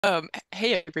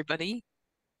Hey everybody.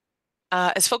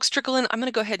 As folks trickle in, I'm going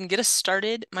to go ahead and get us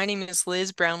started. My name is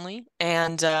Liz Brownlee,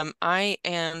 and I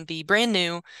am the brand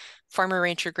new Farmer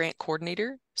Rancher Grant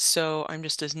Coordinator. So I'm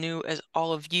just as new as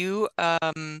all of you.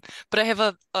 But I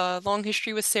have a long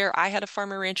history with SARE. I had a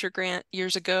Farmer Rancher Grant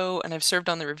years ago, and I've served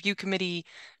on the review committee,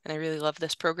 and I really love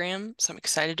this program. So I'm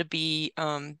excited to be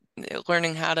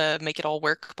learning how to make it all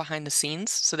work behind the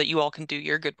scenes so that you all can do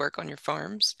your good work on your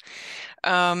farms.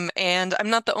 And I'm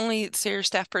not the only SARE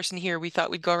staff person here. We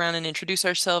thought we'd go around and introduce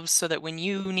ourselves so that when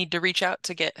you need to reach out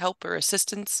to get help or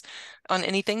assistance on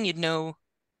anything, you'd know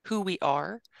who we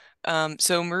are.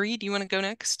 So Marie, do you want to go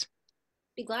next?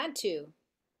 Be glad to.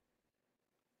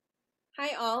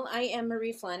 Hi, all. I am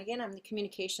Marie Flanagan. I'm the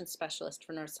communications specialist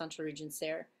for North Central Region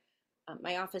SARE.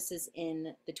 My office is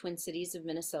in the Twin Cities of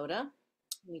Minnesota.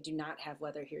 We do not have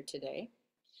weather here today.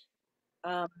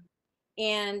 Um,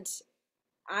 and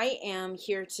I am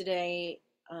here today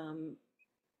um,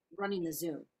 running the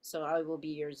Zoom. So I will be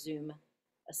your Zoom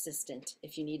assistant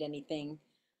if you need anything.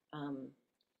 Um,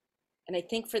 and I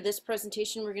think for this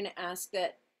presentation, we're going to ask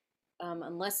that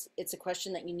unless it's a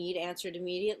question that you need answered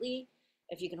immediately,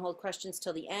 if you can hold questions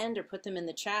till the end or put them in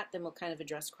the chat, then we'll kind of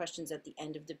address questions at the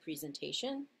end of the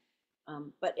presentation.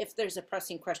 But if there's a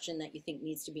pressing question that you think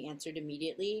needs to be answered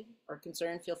immediately or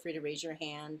concern, feel free to raise your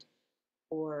hand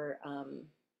or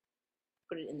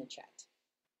put it in the chat.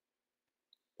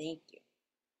 Thank you.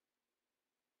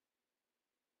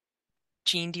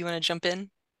 Jean, do you want to jump in?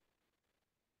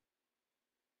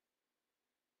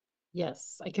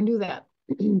 Yes, I can do that.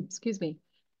 Excuse me.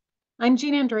 I'm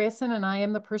Jean Andreasen, and I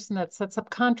am the person that sets up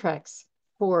contracts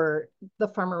for the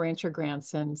Farmer Rancher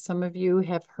grants. And some of you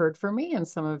have heard from me, and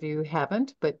some of you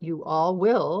haven't, but you all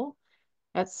will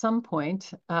at some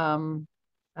point. I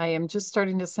am just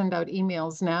starting to send out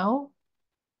emails now,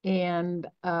 and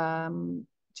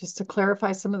just to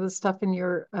clarify some of the stuff in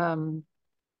your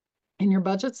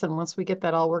budgets. And once we get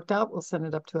that all worked out, we'll send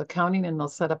it up to accounting, and they'll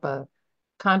set up a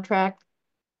contract.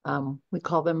 We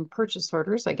call them purchase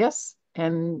orders, I guess,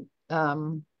 and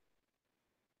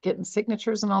getting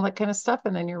signatures and all that kind of stuff,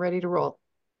 and then you're ready to roll.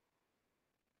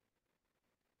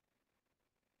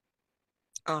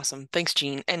 Awesome. Thanks,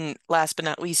 Jean. And last but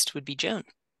not least would be Joan.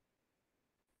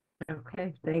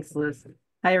 Okay, thanks, Liz.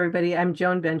 Hi, everybody. I'm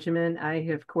Joan Benjamin. I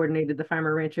have coordinated the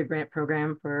Farmer Rancher Grant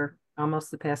Program for almost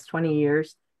the past 20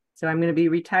 years. So I'm going to be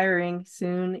retiring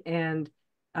soon, and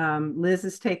Liz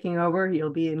is taking over. You'll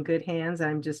be in good hands.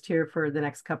 I'm just here for the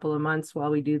next couple of months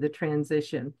while we do the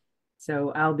transition.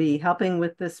 So I'll be helping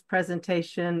with this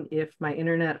presentation if my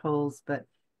internet holds, but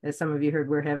as some of you heard,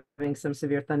 we're having some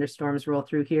severe thunderstorms roll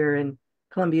through here in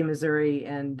Columbia, Missouri,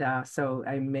 and so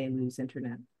I may lose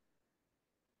internet.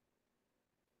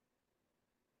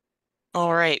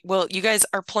 All right. Well, you guys,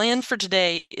 our plan for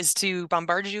today is to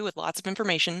bombard you with lots of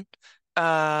information.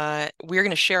 We're going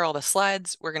to share all the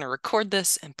slides. We're going to record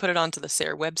this and put it onto the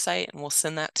SARE website, and we'll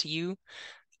send that to you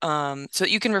so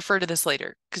that you can refer to this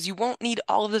later, because you won't need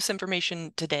all of this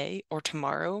information today or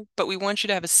tomorrow, but we want you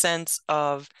to have a sense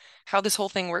of how this whole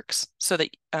thing works so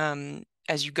that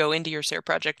as you go into your SARE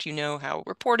project, you know how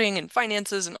reporting and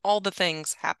finances and all the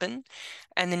things happen,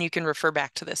 and then you can refer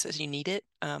back to this as you need it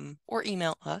or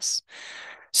email us.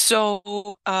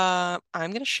 So I'm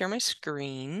going to share my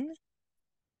screen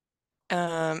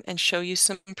and show you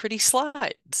some pretty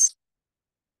slides.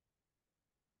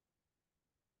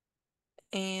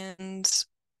 And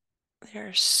there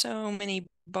are so many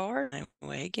bars my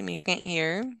way. Give me a second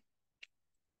here.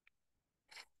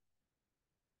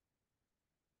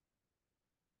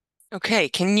 Okay,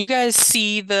 can you guys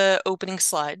see the opening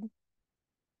slide?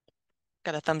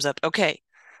 Got a thumbs up. Okay,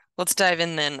 let's dive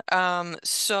in then. Hi,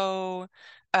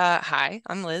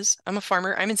 I'm Liz. I'm a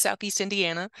farmer. I'm in Southeast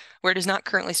Indiana, where it is not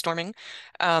currently storming.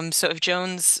 So if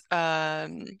Joan's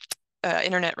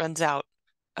internet runs out,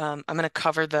 I'm going to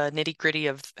cover the nitty-gritty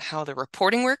of how the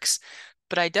reporting works,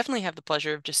 but I definitely have the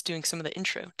pleasure of just doing some of the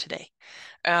intro today.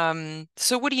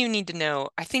 So what do you need to know?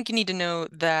 I think you need to know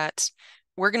that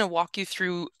we're going to walk you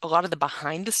through a lot of the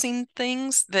behind the scene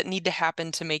things that need to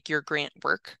happen to make your grant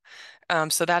work.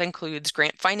 So that includes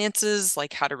grant finances,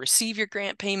 like how to receive your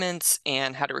grant payments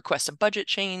and how to request a budget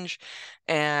change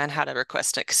and how to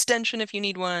request an extension if you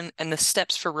need one, and the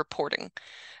steps for reporting.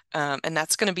 And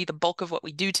that's going to be the bulk of what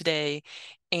we do today.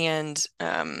 And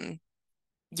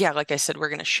yeah, like I said, we're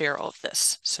going to share all of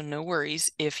this. So no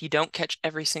worries if you don't catch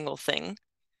every single thing.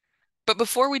 But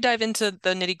before we dive into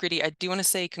the nitty-gritty, I do want to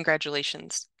say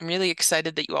congratulations. I'm really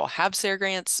excited that you all have SARE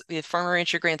grants. The Farmer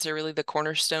Rancher grants are really the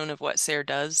cornerstone of what SARE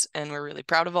does, and we're really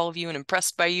proud of all of you and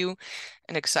impressed by you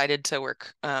and excited to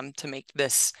work to make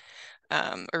this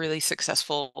a really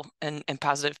successful and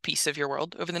positive piece of your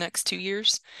world over the next 2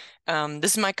 years.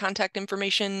 This is my contact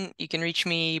information. You can reach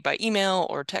me by email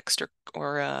or text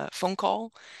or phone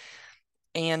call.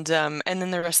 And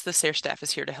then the rest of the SARE staff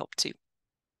is here to help too.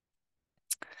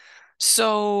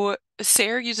 So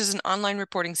SARE uses an online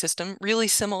reporting system, really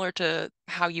similar to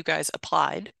how you guys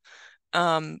applied.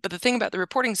 But the thing about the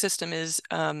reporting system is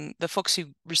the folks who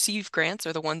receive grants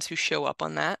are the ones who show up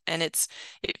on that, and it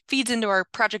feeds into our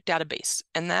project database,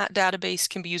 and that database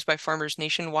can be used by farmers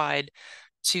nationwide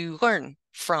to learn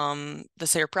from the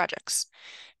SARE projects.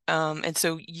 And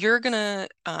so you're gonna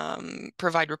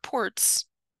provide reports,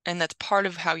 and that's part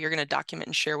of how you're gonna document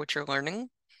and share what you're learning.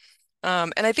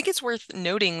 And I think it's worth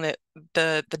noting that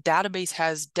the database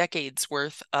has decades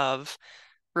worth of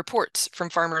reports from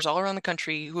farmers all around the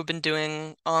country who have been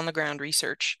doing on-the-ground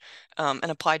research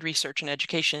and applied research and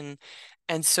education.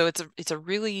 And so it's a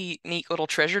really neat little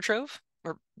treasure trove,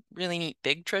 or really neat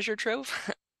big treasure trove.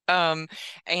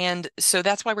 And so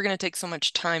that's why we're going to take so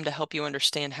much time to help you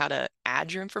understand how to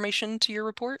add your information to your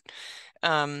report,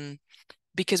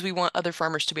 because we want other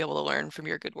farmers to be able to learn from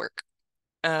your good work.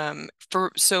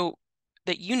 So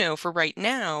that for right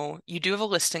now, you do have a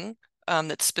listing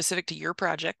that's specific to your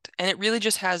project, and it really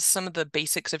just has some of the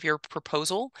basics of your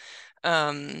proposal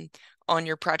on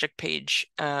your project page,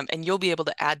 and you'll be able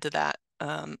to add to that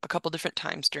a couple different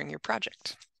times during your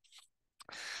project.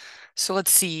 So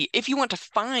let's see, if you want to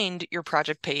find your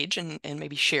project page and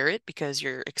maybe share it because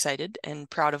you're excited and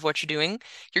proud of what you're doing,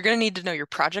 you're going to need to know your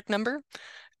project number.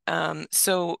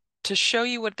 So to show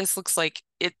you what this looks like,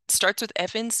 it starts with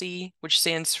FNC, which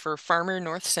stands for Farmer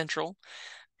North Central.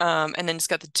 And then it's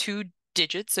got the 2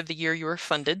 digits of the year you were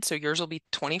funded. So yours will be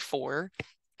 24.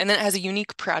 And then it has a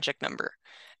unique project number.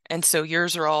 And so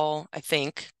yours are all, I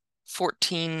think,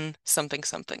 14 something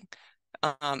something.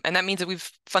 And that means that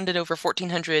we've funded over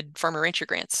 1,400 farmer rancher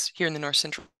grants here in the North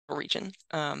Central region,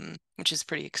 which is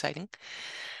pretty exciting.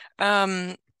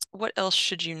 What else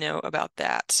should you know about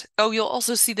that? Oh, you'll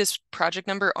also see this project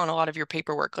number on a lot of your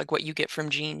paperwork, like what you get from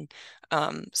Jean.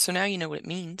 So now you know what it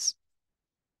means.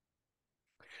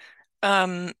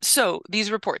 So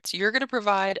these reports, you're going to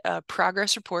provide a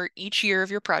progress report each year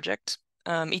of your project.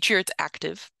 Each year it's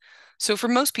active. So for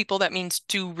most people, that means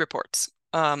 2 reports.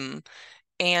 And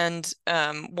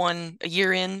one a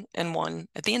year in and one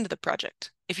at the end of the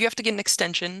project. If you have to get an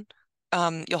extension,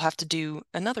 you'll have to do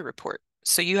another report.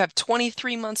 So you have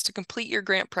 23 months to complete your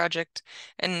grant project,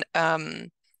 and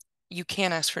you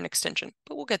can ask for an extension,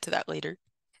 but we'll get to that later.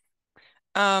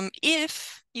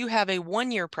 If you have a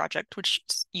 1-year project, which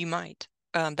you might,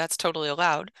 that's totally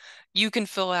allowed, you can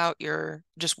fill out your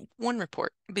just 1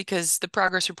 report because the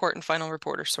progress report and final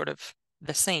report are sort of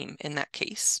the same in that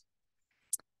case.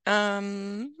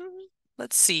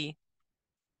 Let's see.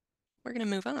 We're going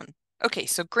to move on. Okay,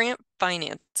 so grant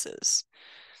finances.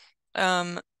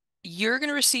 You're going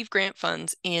to receive grant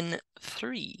funds in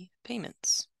 3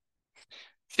 payments.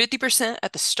 50%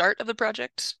 at the start of the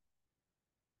project,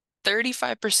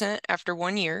 35% after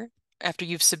 1 year, after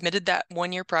you've submitted that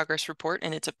 1-year progress report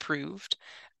and it's approved,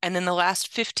 and then the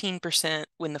last 15%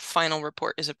 when the final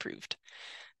report is approved.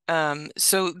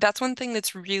 So that's one thing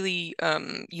that's really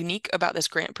unique about this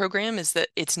grant program is that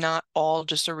it's not all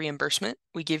just a reimbursement.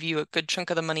 We give you a good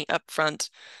chunk of the money up front,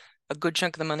 a good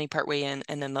chunk of the money partway in,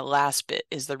 and then the last bit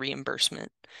is the reimbursement.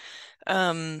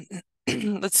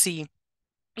 Let's see.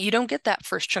 You don't get that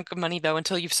first chunk of money though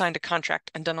until you've signed a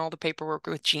contract and done all the paperwork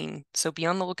with Jean. So be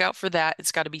on the lookout for that.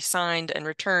 It's got to be signed and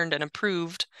returned and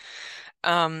approved.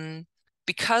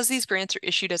 Because these grants are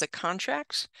issued as a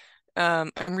contract,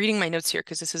 I'm reading my notes here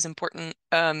because this is important.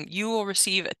 You will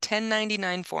receive a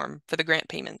 1099 form for the grant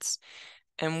payments.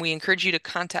 And we encourage you to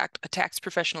contact a tax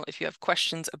professional if you have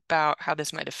questions about how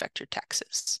this might affect your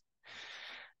taxes.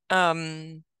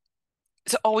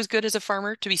 It's always good as a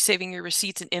farmer to be saving your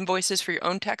receipts and invoices for your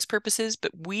own tax purposes,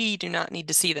 but we do not need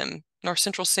to see them. North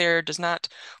Central SARE does not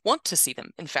want to see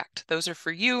them. In fact, those are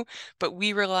for you, but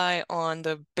we rely on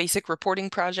the basic reporting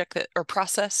project or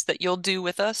process that you'll do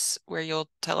with us, where you'll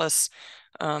tell us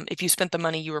if you spent the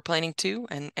money you were planning to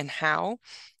and how,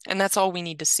 and that's all we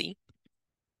need to see.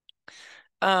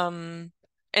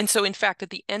 And so, in fact, at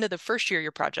the end of the first year of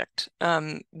your project,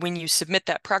 when you submit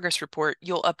that progress report,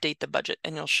 you'll update the budget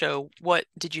and you'll show what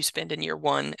did you spend in year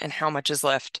 1 and how much is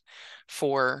left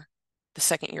for the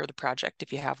second year of the project,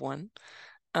 if you have one.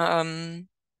 And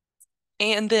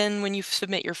then when you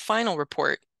submit your final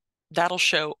report, that'll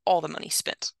show all the money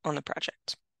spent on the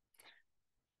project.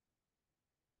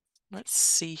 Let's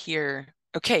see here.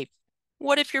 Okay,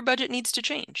 what if your budget needs to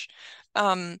change?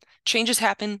 Changes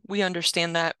happen. We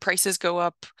understand that. Prices go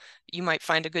up. you might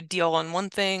find a good deal on one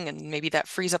thing, and maybe that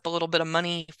frees up a little bit of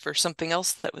money for something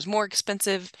else that was more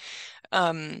expensive.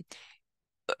 Um,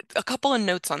 a couple of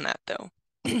notes on that though.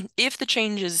 If the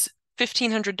change is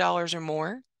 $1,500 or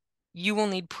more, you will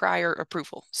need prior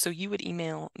approval. So you would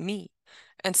email me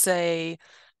and say,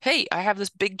 hey, I have this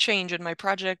big change in my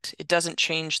project. It doesn't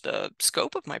change the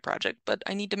scope of my project, but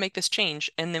I need to make this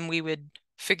change. And then we would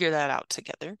figure that out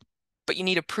together. But you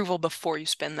need approval before you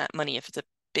spend that money if it's a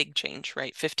big change,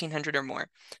 right? 1,500 or more.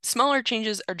 Smaller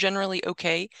changes are generally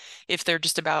okay if they're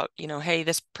just about, hey,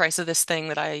 this price of this thing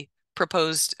that I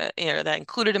proposed, that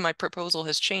included in my proposal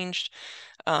has changed,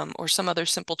 or some other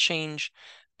simple change.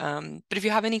 But if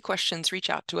you have any questions, reach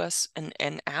out to us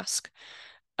and ask.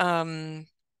 When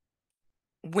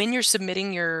you're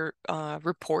submitting your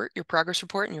report, your progress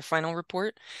report and your final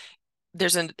report,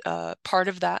 there's a part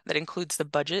of that that includes the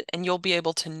budget, and you'll be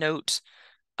able to note,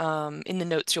 in the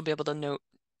notes, you'll be able to note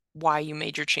why you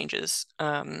made your changes.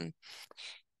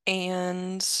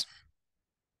 And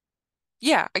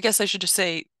yeah, I guess I should just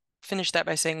finish that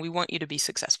by saying we want you to be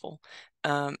successful.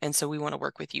 And so we want to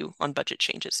work with you on budget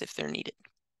changes if they're needed.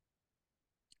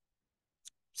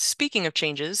 Speaking of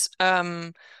changes,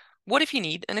 what if you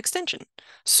need an extension?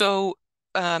 So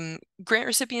grant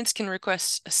recipients can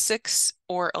request a 6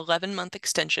 or 11-month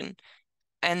extension.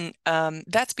 And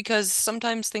that's because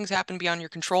sometimes things happen beyond your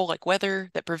control, like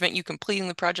weather, that prevent you completing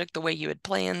the project the way you had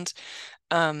planned.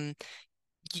 Um,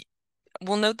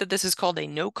 we'll note that this is called a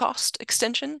no-cost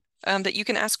extension that you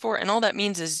can ask for. And all that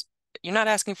means is you're not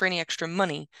asking for any extra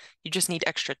money. You just need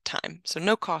extra time. So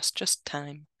no cost, just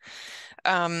time.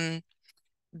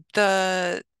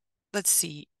 Let's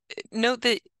see. Note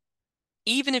that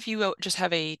even if you just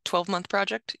have a 12-month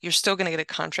project, you're still going to get a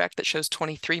contract that shows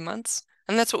 23 months.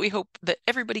 And that's what we hope, that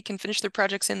everybody can finish their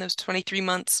projects in those 23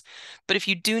 months. But if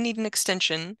you do need an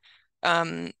extension,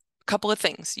 a couple of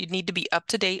things. You'd need to be up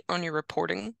to date on your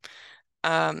reporting.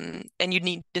 And you'd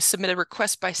need to submit a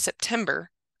request by September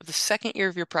of the second year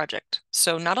of your project.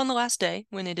 So not on the last day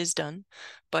when it is done,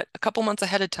 but a couple months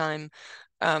ahead of time,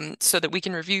 so that we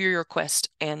can review your request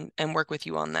and work with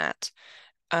you on that.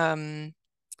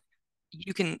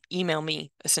 You can email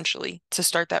me essentially to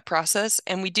start that process.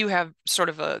 And we do have sort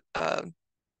of a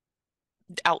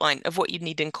outline of what you'd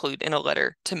need to include in a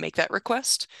letter to make that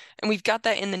request. And we've got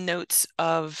that in the notes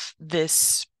of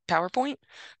this PowerPoint,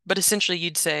 but essentially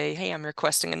you'd say, hey, I'm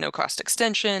requesting a no-cost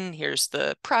extension. Here's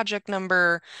the project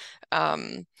number.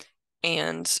 And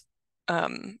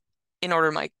in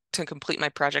order to complete my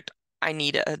project, I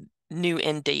need a new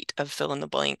end date of fill in the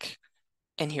blank.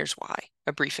 And here's why,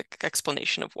 a brief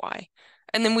explanation of why.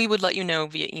 And then we would let you know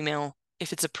via email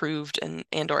if it's approved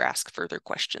and or ask further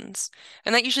questions.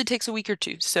 And that usually takes a week or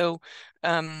two. So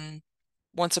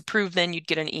once approved, then you'd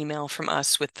get an email from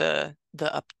us with the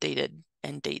updated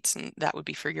end dates, and that would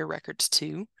be for your records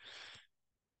too.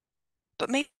 But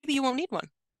maybe you won't need one.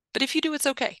 But if you do, it's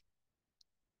okay.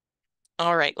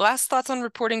 All right, last thoughts on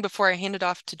reporting before I hand it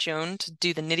off to Joan to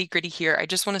do the nitty-gritty here. I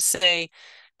just want to say,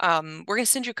 we're going to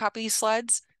send you a copy of these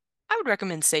slides. I would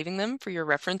recommend saving them for your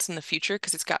reference in the future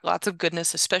because it's got lots of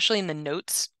goodness, especially in the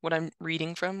notes, what I'm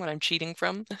reading from, what I'm cheating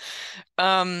from.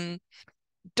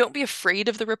 Don't be afraid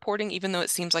of the reporting, even though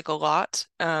it seems like a lot.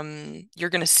 You're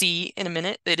going to see in a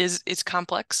minute it's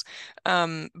complex.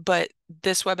 But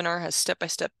this webinar has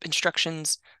step-by-step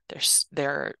instructions. There's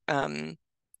going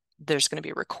to be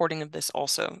a recording of this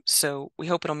also. So we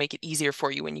hope it'll make it easier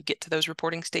for you when you get to those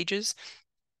reporting stages.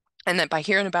 And that by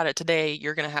hearing about it today,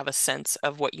 you're going to have a sense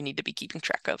of what you need to be keeping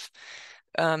track of.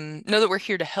 Know that we're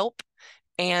here to help.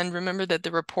 And remember that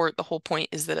the report, the whole point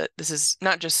is that this is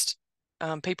not just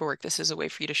paperwork. This is a way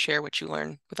for you to share what you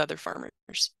learn with other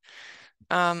farmers.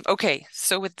 Okay,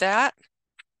 so with that,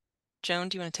 Joan,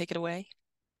 do you want to take it away?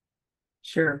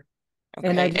 Sure. Okay,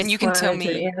 and I just you can tell wanted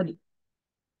me. to add.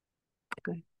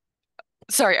 Okay.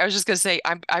 Sorry, I was just going to say,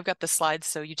 I've got the slides,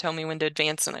 so you tell me when to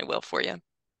advance and I will for you.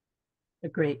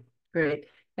 Great, great.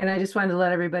 And I just wanted to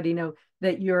let everybody know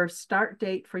that your start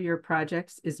date for your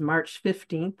projects is March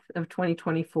 15th of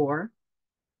 2024.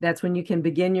 That's when you can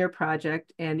begin your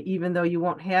project. And even though you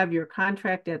won't have your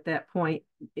contract at that point,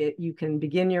 you can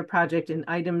begin your project in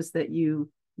items that you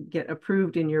get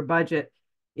approved in your budget.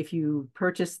 If you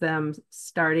purchase them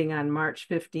starting on March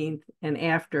 15th and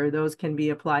after, those can be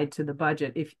applied to the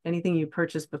budget. If anything you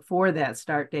purchase before that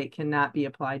start date cannot be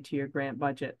applied to your grant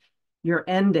budget. Your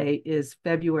end date is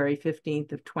February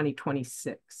 15th of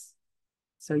 2026.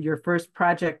 So your first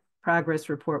project progress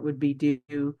report would be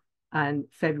due on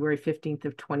February 15th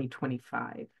of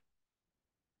 2025.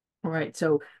 All right,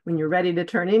 so when you're ready to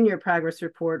turn in your progress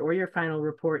report or your final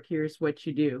report, here's what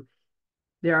you do.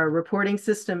 There are reporting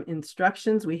system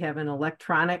instructions. We have an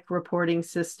electronic reporting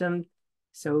system.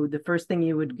 So the first thing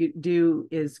you would do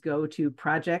is go to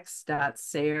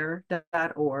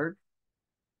projects.sare.org,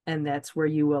 and that's where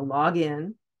you will log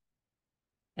in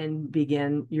and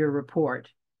begin your report.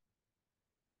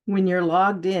 When you're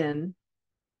logged in,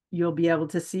 you'll be able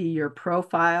to see your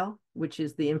profile, which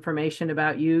is the information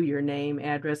about you, your name,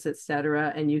 address,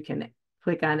 etc. And you can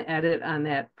click on edit on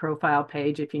that profile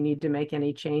page if you need to make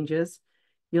any changes.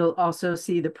 You'll also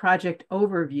see the project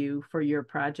overview for your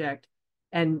project.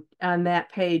 And on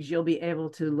that page, you'll be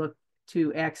able to look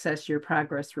to access your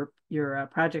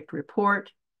project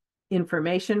report,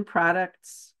 information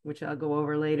products, which I'll go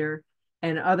over later,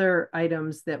 and other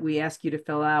items that we ask you to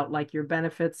fill out, like your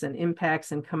benefits and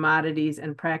impacts and commodities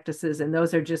and practices. And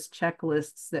those are just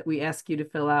checklists that we ask you to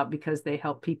fill out because they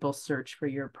help people search for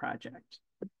your project.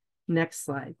 Next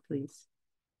slide, please.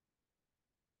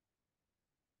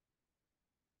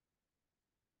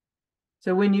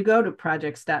 So when you go to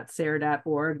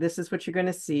projects.sare.org, this is what you're going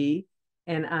to see.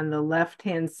 And on the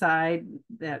left-hand side,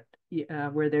 that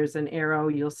where there's an arrow,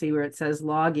 you'll see where it says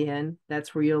log in.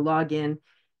 That's where you'll log in.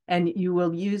 And you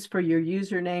will use for your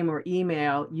username or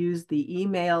email, use the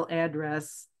email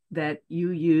address that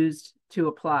you used to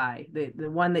apply,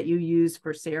 the one that you use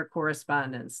for SARE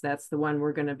correspondence. That's the one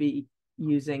we're going to be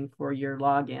using for your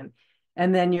login.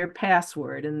 And then your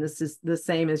password. And this is the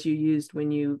same as you used when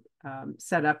you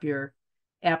set up your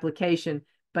application.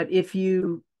 But if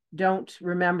you don't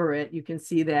remember it, you can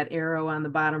see that arrow on the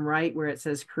bottom right where it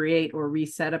says create or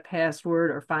reset a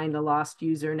password or find a lost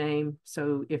username.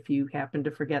 So if you happen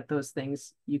to forget those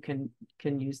things, you can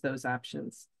use those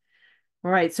options. All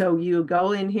right, so you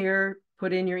go in here,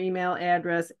 put in your email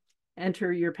address,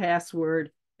 enter your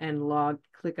password, and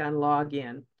click on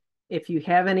login. If you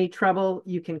have any trouble,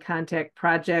 you can contact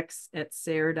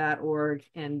projects@sare.org,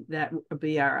 and that will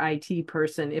be our IT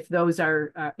person if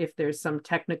there's some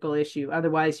technical issue.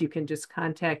 Otherwise, you can just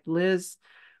contact Liz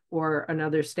or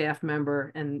another staff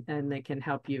member, and they can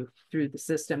help you through the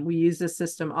system. We use this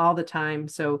system all the time,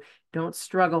 so don't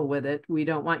struggle with it. We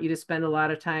don't want you to spend a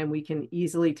lot of time. We can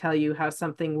easily tell you how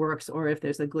something works or if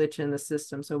there's a glitch in the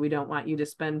system. So we don't want you to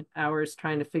spend hours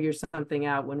trying to figure something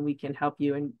out when we can help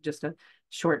you in just a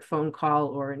short phone call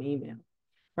or an email.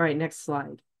 All right, next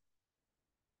slide.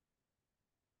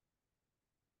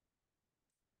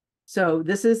 So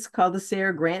this is called the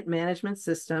SARE Grant Management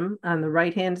System. On the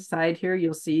right-hand side here,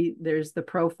 you'll see there's the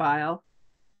profile,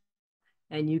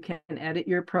 and you can edit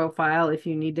your profile if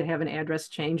you need to have an address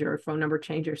change or a phone number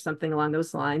change or something along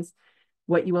those lines.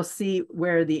 What you will see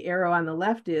where the arrow on the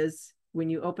left is, when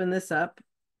you open this up,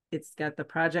 it's got the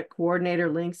project coordinator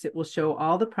links. It will show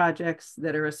all the projects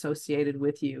that are associated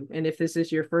with you. And if this is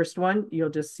your first one, you'll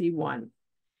just see one.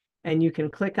 And you can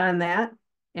click on that,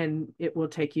 and it will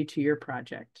take you to your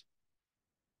project.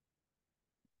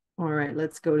 All right,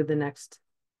 let's go to the next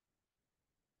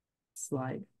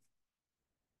slide.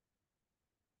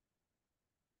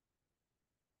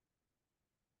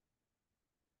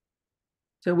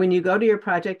 So when you go to your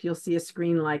project, you'll see a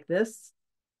screen like this.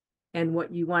 And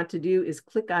what you want to do is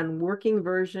click on working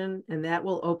version, and that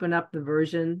will open up the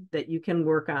version that you can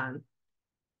work on.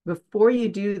 Before you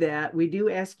do that, we do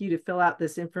ask you to fill out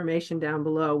this information down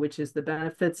below, which is the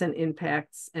benefits and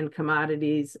impacts and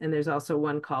commodities. And there's also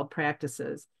one called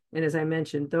practices. And as I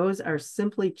mentioned, those are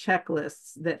simply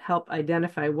checklists that help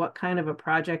identify what kind of a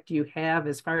project you have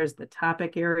as far as the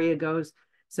topic area goes,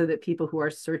 so that people who are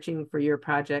searching for your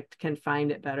project can find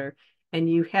it better. And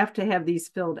you have to have these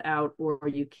filled out or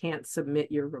you can't submit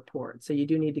your report. So you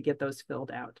do need to get those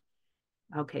filled out.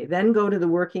 Okay, then go to the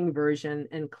working version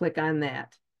and click on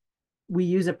that. We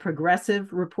use a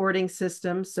progressive reporting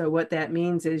system. So what that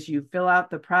means is you fill out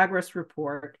the progress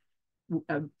report,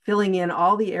 filling in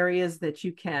all the areas that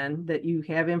you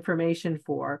have information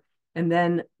for. And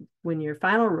then when your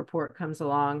final report comes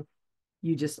along,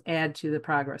 you just add to the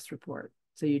progress report.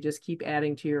 So you just keep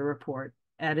adding to your report,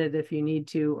 edit if you need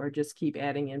to, or just keep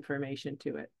adding information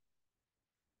to it.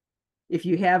 If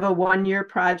you have a one-year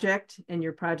project and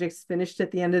your project's finished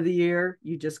at the end of the year,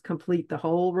 you just complete the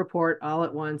whole report all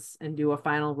at once and do a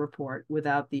final report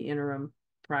without the interim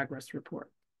progress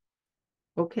report.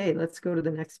 Okay, let's go to the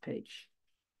next page.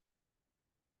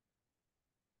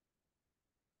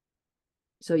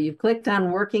 So you've clicked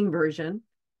on working version,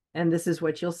 and this is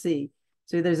what you'll see.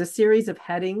 So there's a series of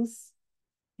headings,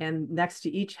 and next to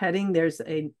each heading, there's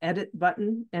an edit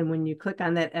button. And when you click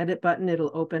on that edit button,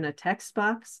 it'll open a text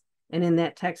box. And in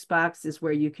that text box is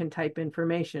where you can type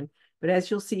information. But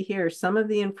as you'll see here, some of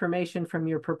the information from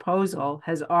your proposal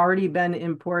has already been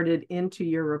imported into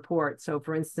your report. So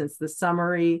for instance, the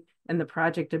summary and the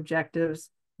project objectives,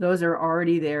 those are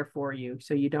already there for you.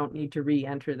 So you don't need to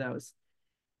re-enter those.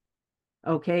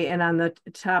 Okay, and on the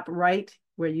top right,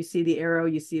 where you see the arrow,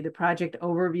 you see the project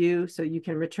overview. So you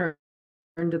can return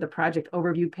to the project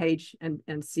overview page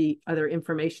and see other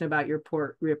information about your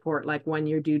report, like when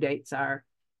your due dates are.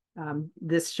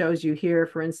 This shows you here,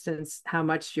 for instance, how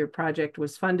much your project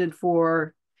was funded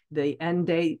for, the end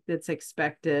date that's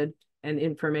expected, and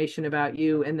information about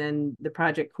you. And then the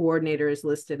project coordinator is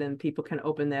listed, and people can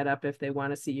open that up if they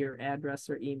want to see your address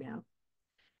or email.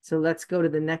 So let's go to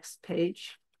the next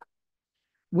page.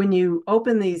 When you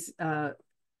open these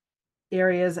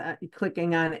areas,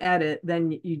 clicking on edit,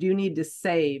 then you do need to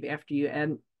save after you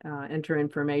enter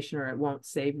information, or it won't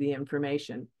save the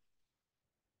information.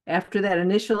 After that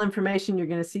initial information, you're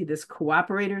going to see this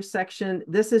cooperator section.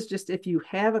 This is just if you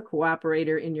have a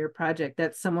cooperator in your project,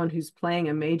 that's someone who's playing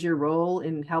a major role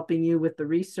in helping you with the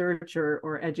research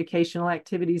or educational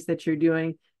activities that you're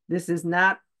doing. This is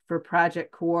not for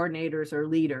project coordinators or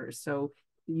leaders. So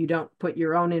you don't put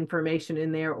your own information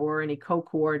in there or any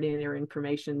co-coordinator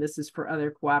information. This is for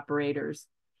other cooperators.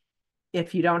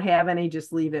 If you don't have any,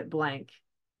 just leave it blank.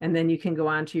 And then you can go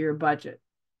on to your budget.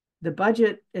 The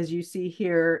budget, as you see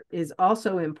here, is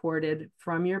also imported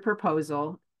from your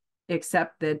proposal,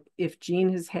 except that if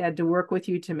Jean has had to work with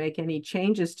you to make any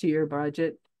changes to your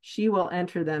budget, she will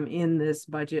enter them in this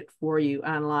budget for you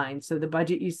online. So the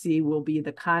budget you see will be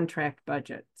the contract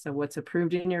budget. So what's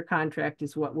approved in your contract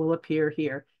is what will appear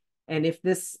here. And if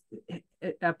this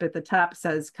up at the top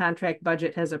says contract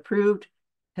budget has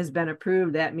been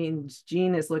approved, that means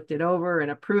Jean has looked it over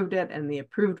and approved it, and the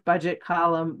approved budget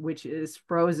column, which is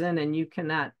frozen and you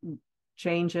cannot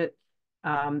change it,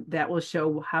 that will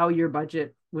show how your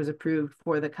budget was approved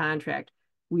for the contract.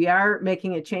 We are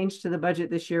making a change to the budget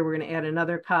this year. We're going to add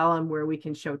another column where we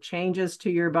can show changes to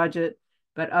your budget,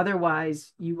 but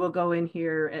otherwise you will go in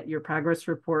here at your progress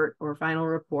report or final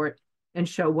report and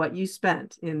show what you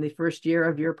spent in the first year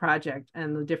of your project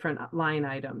and the different line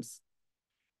items.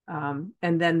 And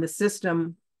then the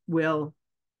system will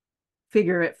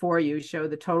figure it for you, show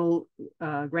the total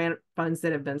grant funds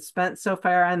that have been spent so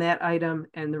far on that item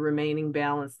and the remaining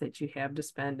balance that you have to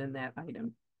spend in that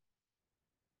item.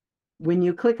 When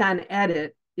you click on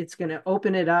edit, it's going to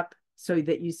open it up so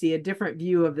that you see a different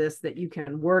view of this that you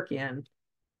can work in.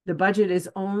 The budget is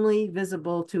only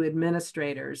visible to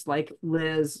administrators like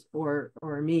Liz or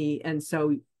me, and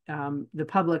so the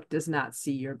public does not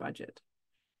see your budget.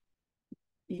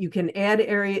 You can add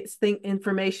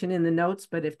information in the notes,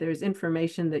 but if there's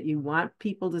information that you want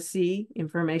people to see,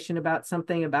 information about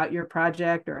something about your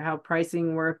project or how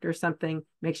pricing worked or something,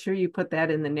 make sure you put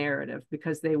that in the narrative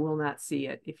because they will not see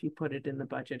it if you put it in the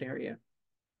budget area.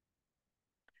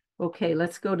 Okay,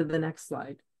 let's go to the next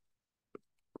slide.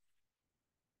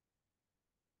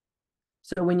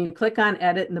 So when you click on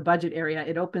edit in the budget area,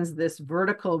 it opens this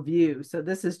vertical view. So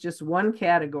this is just one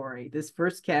category, this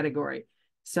first category.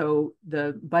 So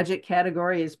the budget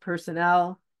category is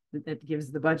personnel. That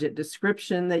gives the budget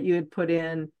description that you had put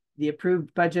in, the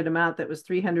approved budget amount that was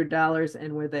 $300,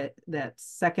 and where that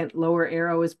second lower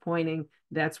arrow is pointing,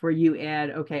 that's where you add,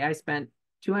 okay, I spent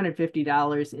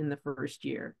 $250 in the first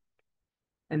year.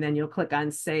 And then you'll click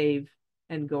on save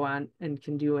and go on and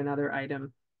can do another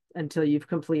item until you've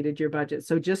completed your budget.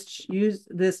 So just use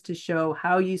this to show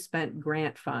how you spent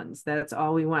grant funds. That's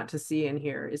all we want to see in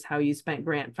here is how you spent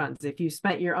grant funds. If you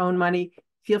spent your own money,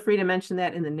 feel free to mention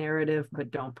that in the narrative,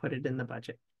 but don't put it in the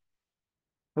budget.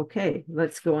 Okay,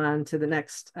 let's go on to the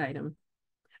next item.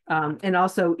 And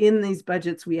also in these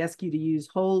budgets, we ask you to use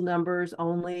whole numbers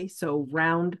only. So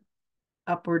round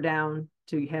up or down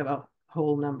to have a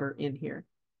whole number in here.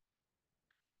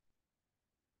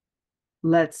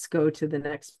 Let's go to the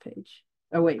next page.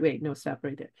 Oh, wait, no, stop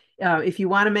right there. If you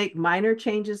want to make minor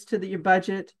changes to your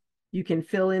budget, you can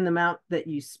fill in the amount that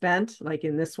you spent. Like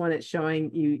in this one, it's showing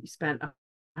you spent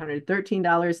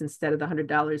 $113 instead of the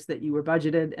 $100 that you were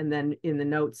budgeted, and then in the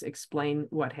notes, explain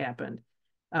what happened.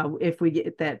 If we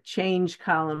get that change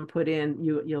column put in,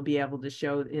 you'll be able to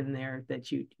show in there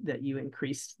that you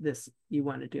increased this, you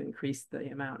wanted to increase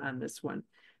the amount on this one.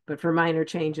 But for minor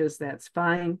changes, that's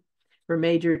fine. For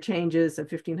major changes of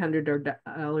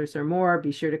 $1,500 or more,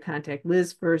 be sure to contact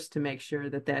Liz first to make sure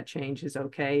that that change is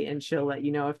okay, and she'll let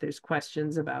you know if there's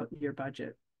questions about your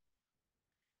budget.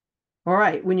 All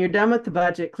right, when you're done with the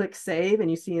budget, click save,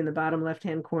 and you see in the bottom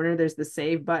left-hand corner, there's the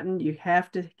save button. You have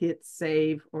to hit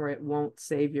save or it won't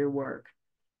save your work.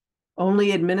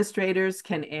 Only administrators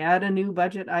can add a new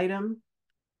budget item,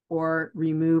 or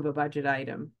remove a budget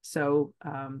item. So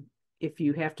if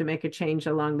you have to make a change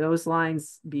along those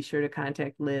lines, be sure to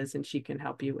contact Liz and she can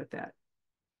help you with that.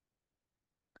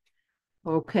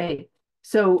 Okay,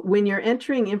 so when you're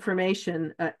entering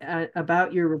information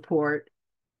about your report,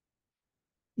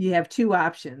 you have two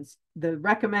options. The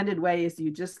recommended way is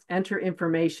you just enter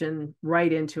information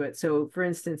right into it. So for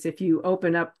instance, if you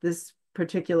open up this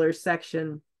particular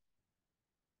section,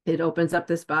 it opens up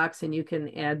this box and you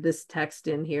can add this text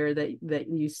in here that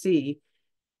you see.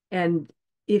 And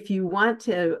if you want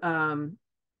to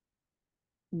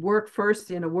work first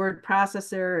in a word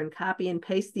processor and copy and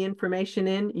paste the information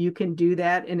in, you can do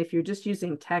that. And if you're just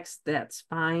using text, that's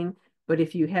fine. But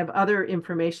if you have other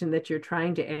information that you're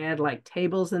trying to add, like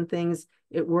tables and things,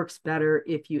 it works better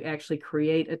if you actually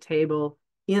create a table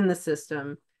in the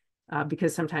system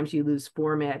because sometimes you lose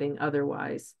formatting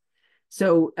otherwise.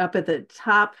 So up at the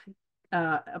top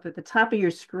of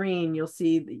your screen, you'll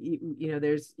see that,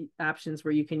 there's options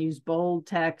where you can use bold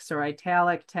text or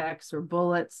italic text or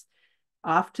bullets.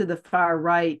 Off to the far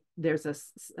right, there's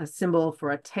a symbol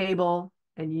for a table,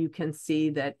 and you can see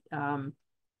that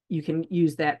you can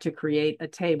use that to create a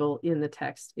table in the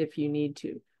text if you need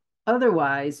to.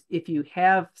 Otherwise, if you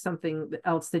have something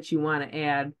else that you want to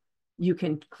add, you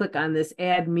can click on this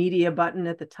Add Media button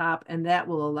at the top, and that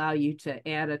will allow you to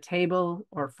add a table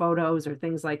or photos or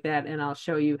things like that, and I'll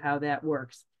show you how that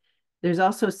works. There's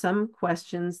also some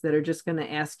questions that are just going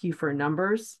to ask you for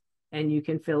numbers, and you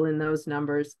can fill in those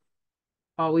numbers.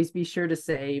 Always be sure to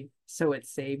save so it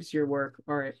saves your work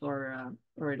or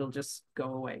it'll just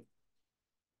go away.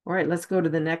 All right, let's go to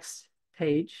the next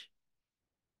page.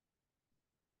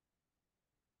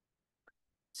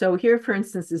 So here, for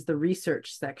instance, is the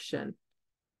research section.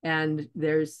 And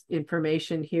there's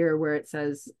information here where it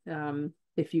says,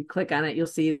 if you click on it, you'll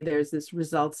see there's this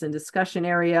results and discussion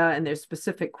area, and there's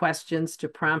specific questions to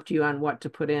prompt you on what to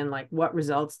put in, like what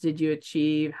results did you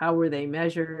achieve? How were they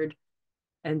measured?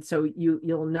 And so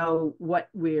you'll know what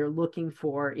we're looking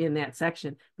for in that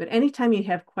section. But anytime you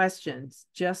have questions,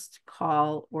 just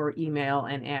call or email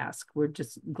and ask. We're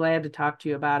just glad to talk to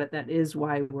you about it. That is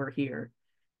why we're here.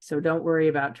 So don't worry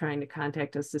about trying to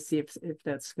contact us to see if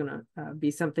that's going to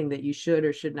be something that you should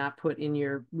or should not put in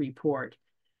your report.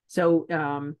 So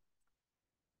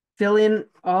fill in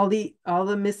all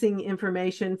the missing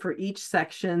information for each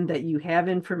section that you have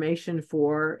information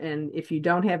for. And if you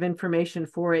don't have information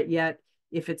for it yet,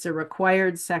 if it's a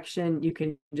required section, you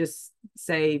can just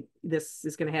say, this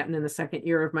is going to happen in the second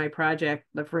year of my project.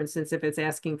 But for instance, if it's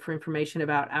asking for information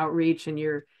about outreach and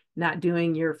you're not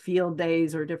doing your field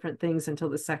days or different things until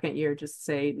the second year, just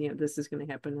say, this is going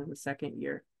to happen in the second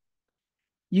year.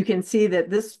 You can see that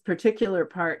this particular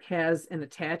part has an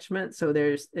attachment. So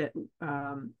there's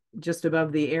just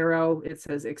above the arrow, it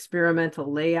says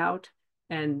experimental layout,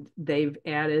 and they've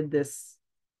added this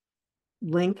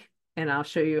link, and I'll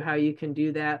show you how you can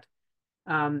do that.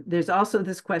 There's also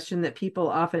this question that people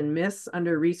often miss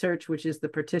under research, which is the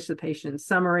participation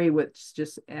summary, which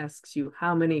just asks you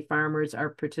how many farmers are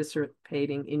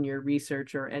participating in your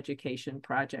research or education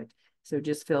project. So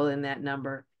just fill in that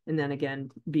number. And then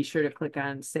again, be sure to click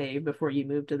on save before you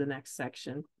move to the next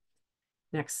section.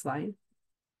 Next slide.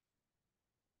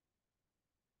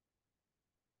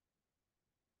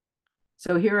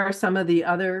 So here are some of the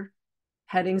other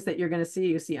headings that you're going to see.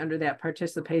 You see under that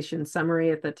participation summary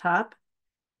at the top.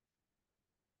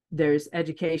 There's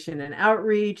education and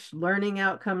outreach, learning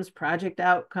outcomes, project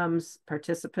outcomes,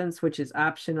 participants, which is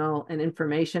optional, and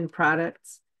information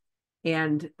products.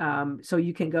 And so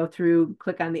you can go through,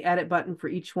 click on the edit button for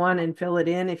each one and fill it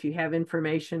in if you have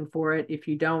information for it. If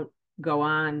you don't, go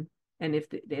on. And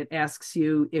if it asks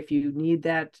you if you need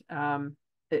that,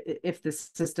 if the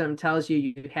system tells you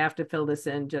you have to fill this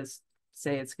in, just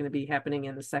say it's going to be happening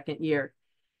in the second year.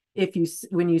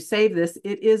 When you save this,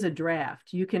 it is a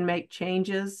draft. You can make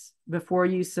changes before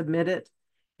you submit it,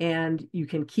 and you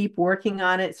can keep working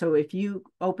on it. So if you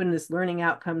open this learning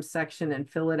outcomes section and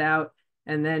fill it out,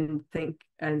 and then think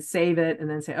and save it, and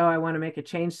then say, oh, I want to make a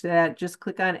change to that, just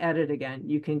click on edit again.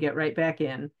 You can get right back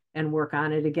in and work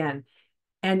on it again.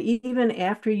 And even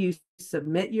after you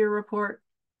submit your report,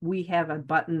 we have a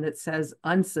button that says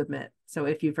unsubmit. So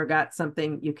if you forgot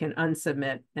something, you can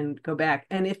unsubmit and go back.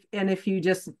 And if you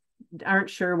just aren't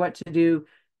sure what to do,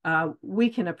 we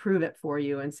can approve it for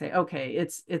you and say, okay,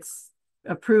 it's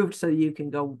approved, so you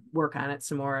can go work on it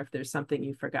some more if there's something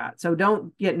you forgot. So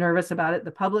don't get nervous about it.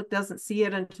 The public doesn't see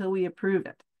it until we approve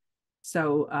it.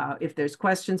 So if there's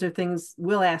questions or things,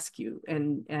 we'll ask you,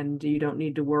 and you don't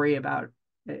need to worry about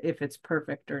if it's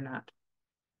perfect or not.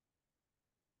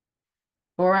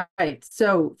 All right,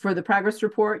 so for the progress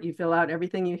report, you fill out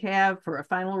everything you have. For a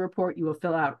final report, you will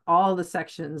fill out all the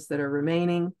sections that are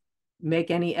remaining,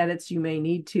 make any edits you may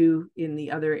need to in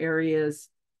the other areas,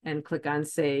 and click on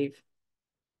Save.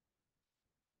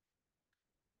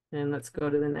 And let's go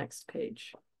to the next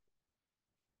page.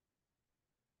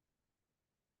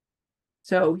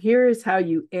 So here is how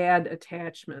you add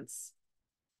attachments.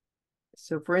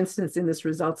 So for instance, in this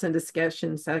results and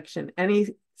discussion section, any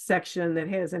section that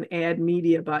has an add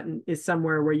media button is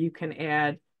somewhere where you can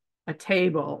add a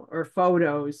table or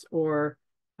photos or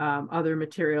other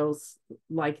materials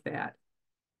like that.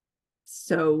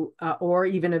 So, or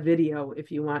even a video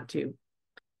if you want to.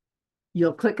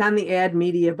 You'll click on the add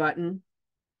media button.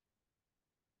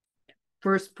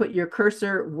 First, put your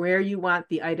cursor where you want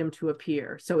the item to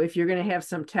appear. So if you're going to have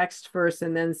some text first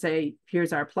and then say,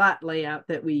 here's our plot layout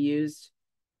that we used,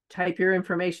 type your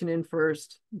information in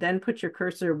first, then put your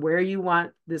cursor where you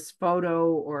want this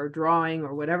photo or drawing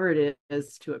or whatever it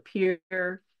is to appear,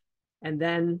 and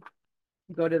then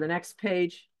go to the next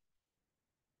page,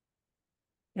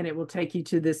 and it will take you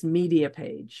to this media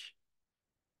page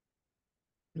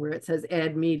where it says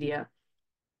add media.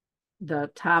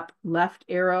 The top left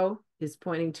arrow is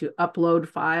pointing to upload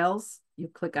files. You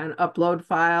click on upload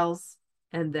files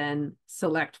and then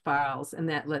select files, and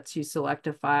that lets you select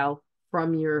a file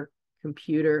from your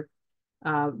computer.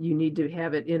 You need to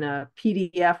have it in a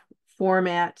PDF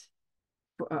format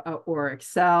or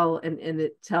Excel, and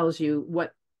it tells you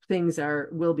what things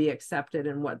will be accepted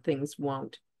and what things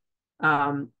won't.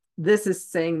 This is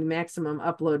saying the maximum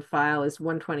upload file is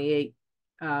 128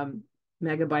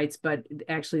 megabytes, but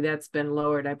actually that's been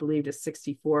lowered, I believe, to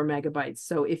 64 megabytes.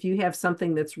 So if you have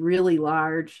something that's really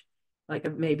large,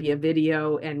 like maybe a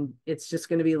video, and it's just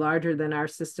going to be larger than our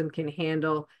system can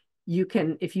handle, you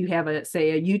can, if you have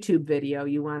say a YouTube video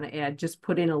you want to add, just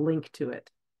put in a link to it,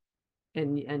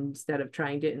 and instead of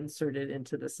trying to insert it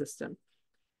into the system.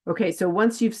 Okay, so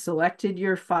once you've selected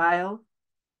your file,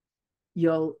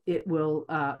 it will,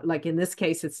 like in this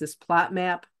case, it's this plot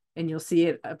map, and you'll see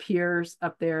it appears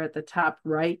up there at the top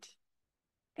right,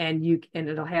 and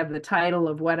it'll have the title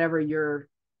of whatever your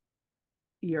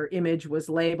image was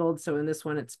labeled. So in this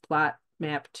one, it's plot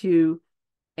map 2.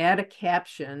 Add a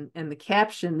caption, and the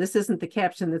caption, this isn't the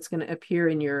caption that's going to appear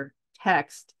in your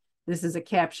text. This is a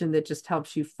caption that just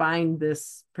helps you find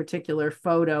this particular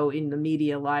photo in the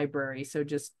media library. So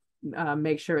just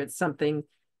make sure it's something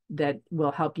that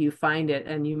will help you find it.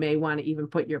 And you may want to even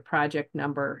put your project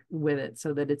number with it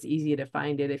so that it's easy to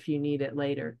find it if you need it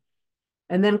later.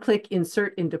 And then click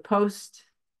Insert into Post,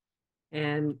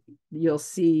 and you'll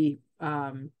see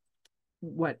how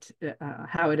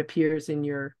it appears in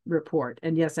your report.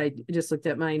 And yes, I just looked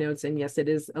at my notes, and yes, it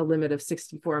is a limit of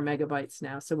 64 megabytes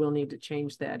now. So we'll need to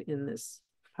change that in this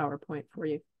PowerPoint for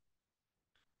you.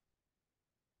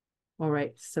 All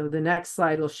right, so the next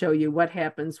slide will show you what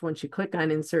happens once you click on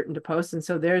Insert into Post. And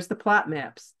so there's the plot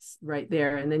maps right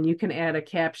there. And then you can add a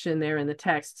caption there in the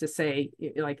text to say,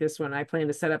 like this one, I plan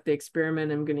to set up the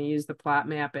experiment. I'm going to use the plot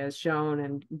map as shown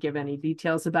and give any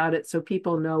details about it so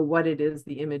people know what it is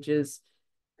the images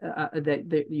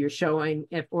that you're showing,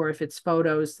 or if it's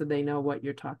photos, so they know what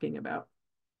you're talking about.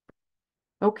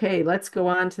 Okay, let's go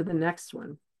on to the next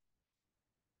one.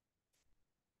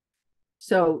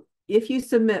 So if you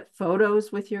submit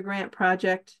photos with your grant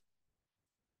project,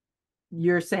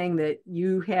 you're saying that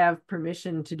you have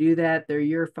permission to do that. They're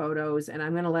your photos. And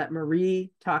I'm going to let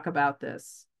Marie talk about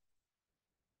this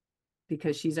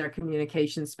because she's our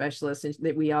communication specialist, and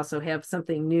that we also have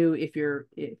something new if you're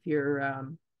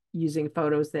using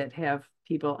photos that have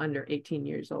people under 18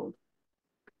 years old.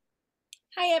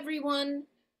 Hi, everyone.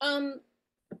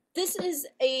 This is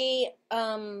a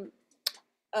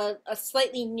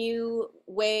slightly new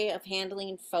way of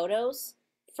handling photos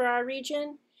for our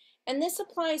region, and this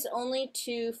applies only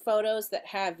to photos that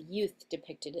have youth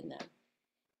depicted in them,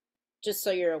 just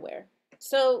so you're aware.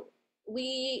 So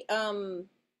we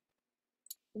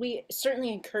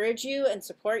certainly encourage you and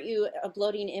support you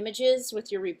uploading images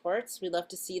with your reports. We'd love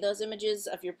to see those images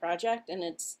of your project and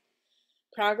its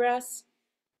progress.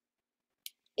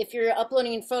 If you're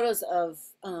uploading photos of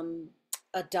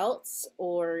adults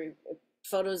or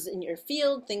photos in your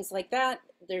field, things like that,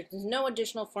 there's no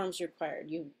additional forms required.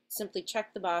 You simply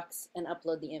check the box and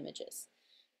upload the images.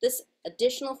 This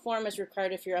additional form is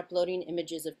required if you're uploading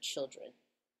images of children.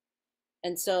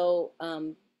 And so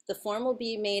the form will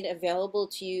be made available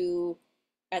to you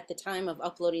at the time of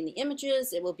uploading the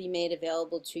images. It will be made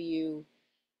available to you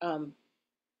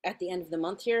at the end of the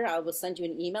month here. I will send you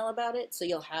an email about it, so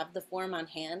you'll have the form on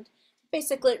hand.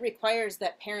 Basically, it requires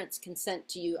that parents consent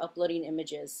to you uploading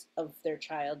images of their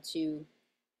child to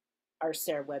our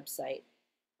SARE website.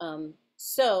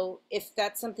 So if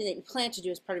that's something that you plan to do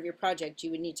as part of your project,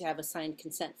 you would need to have a signed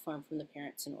consent form from the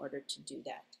parents in order to do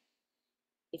that.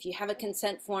 If you have a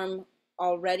consent form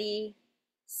already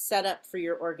set up for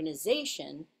your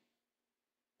organization,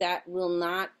 that will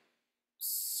not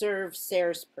serve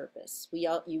SARE's purpose.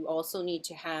 You also need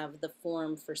to have the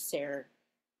form for SARE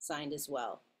signed as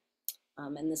well.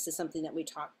 And this is something that we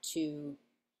talk to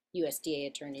USDA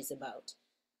attorneys about.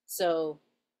 So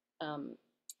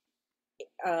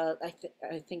I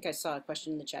think I saw a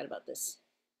question in the chat about this.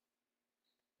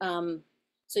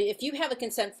 So if you have a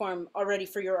consent form already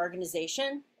for your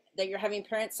organization that you're having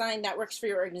parents sign, that works for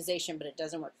your organization, but it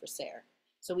doesn't work for SARE.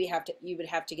 So you would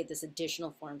have to get this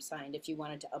additional form signed if you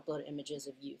wanted to upload images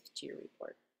of youth to your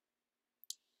report.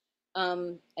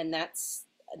 And that's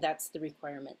the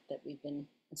requirement that we've been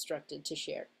instructed to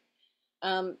share.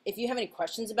 If you have any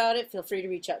questions about it, feel free to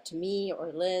reach out to me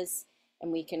or Liz,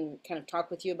 and we can kind of talk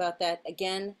with you about that.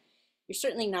 Again, you're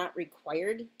certainly not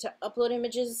required to upload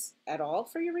images at all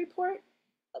for your report.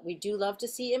 We do love to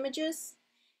see images,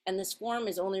 and this form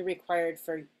is only required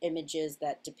for images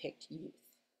that depict youth.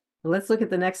 Let's look at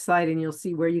the next slide and you'll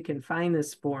see where you can find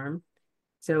this form.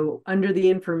 So under the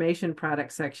information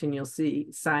product section, you'll see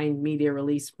signed media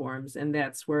release forms, and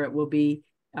that's where it will be.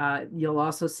 You'll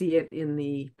also see it in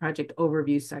the project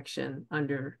overview section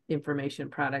under information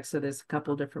products. So there's a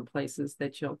couple different places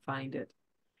that you'll find it.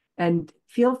 And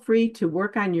feel free to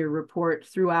work on your report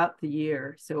throughout the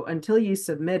year. So until you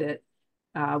submit it,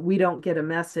 we don't get a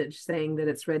message saying that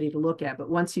it's ready to look at. But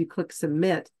once you click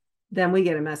submit, then we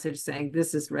get a message saying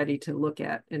this is ready to look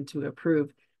at and to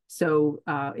approve. So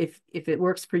if it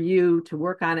works for you to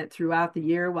work on it throughout the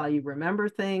year while you remember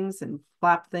things and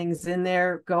plop things in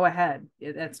there, go ahead.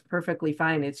 That's perfectly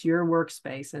fine. It's your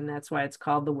workspace, and that's why it's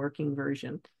called the working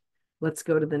version. Let's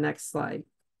go to the next slide.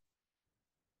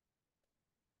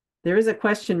 There is a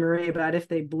question, Marie, about if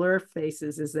they blur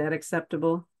faces. Is that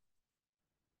acceptable?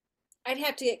 I'd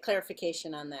have to get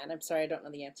clarification on that. I'm sorry, I don't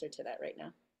know the answer to that right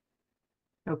now.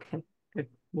 Okay, good.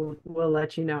 We'll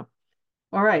let you know.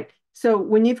 All right. So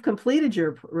when you've completed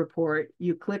your report,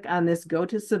 you click on this Go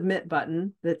to Submit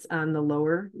button that's on the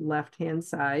lower left-hand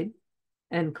side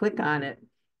and click on it.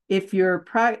 If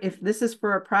this is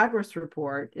for a progress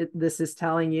report, this is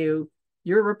telling you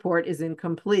your report is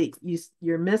incomplete.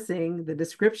 You're missing the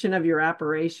description of your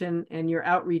operation and your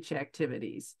outreach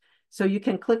activities. So you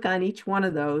can click on each one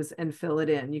of those and fill it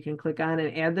in. You can click on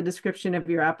and add the description of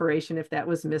your operation if that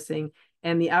was missing,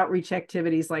 and the outreach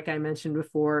activities, like I mentioned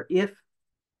before. If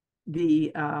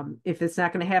it's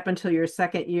not going to happen until your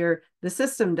second year, the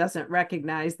system doesn't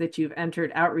recognize that you've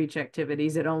entered outreach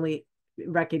activities. It only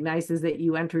recognizes that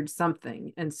you entered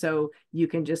something. And so you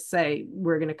can just say,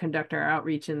 we're going to conduct our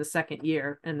outreach in the second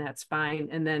year, and that's fine.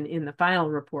 And then in the final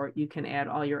report, you can add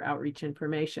all your outreach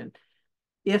information.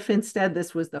 If instead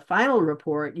this was the final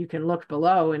report, you can look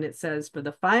below and it says for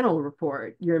the final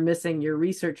report, you're missing your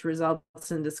research results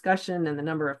and discussion and the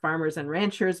number of farmers and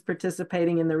ranchers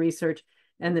participating in the research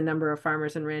and the number of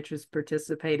farmers and ranchers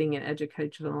participating in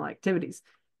educational activities.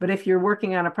 But if you're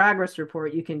working on a progress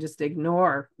report, you can just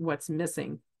ignore what's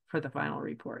missing for the final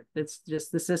report. It's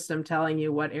just the system telling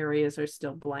you what areas are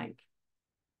still blank.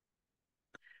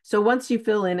 So once you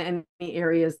fill in any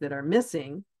areas that are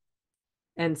missing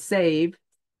and save,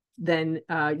 then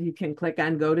you can click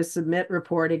on Go to Submit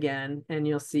Report again, and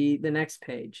you'll see the next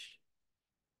page.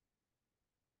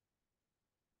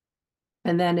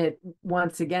 And then it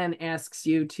once again asks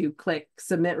you to click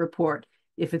Submit Report.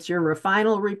 If it's your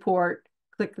final report,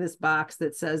 click this box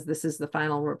that says this is the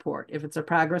final report. If it's a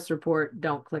progress report,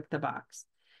 don't click the box.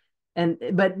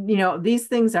 But you know, these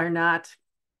things are not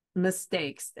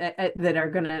mistakes that are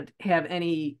going to have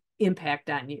any impact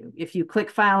on you. If you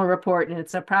click final report and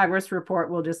it's a progress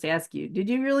report, we'll just ask you, did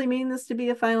you really mean this to be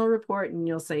a final report? And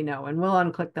you'll say no, and we'll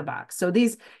unclick the box. So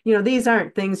these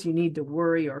aren't things you need to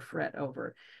worry or fret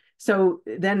over. So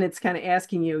then it's kind of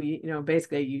asking you,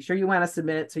 basically, are you sure you want to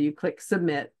submit it? So you click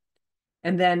submit.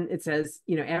 And then it says,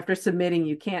 after submitting,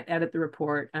 you can't edit the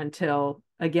report until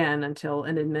an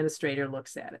administrator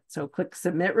looks at it. So click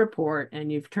submit report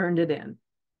and you've turned it in.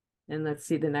 And let's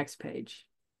see the next page.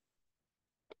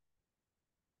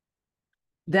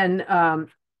 Then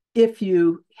if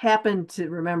you happen to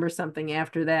remember something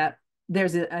after that,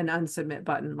 there's an unsubmit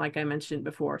button, like I mentioned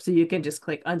before. So you can just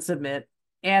click unsubmit,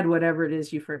 add whatever it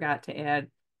is you forgot to add,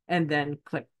 and then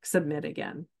click submit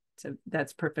again. So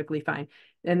that's perfectly fine.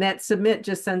 And that submit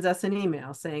just sends us an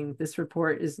email saying this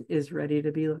report is ready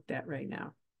to be looked at right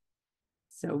now.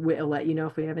 So we'll let you know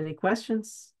if we have any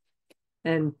questions.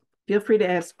 And feel free to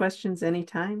ask questions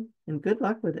anytime, and good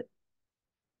luck with it.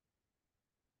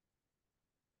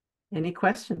 Any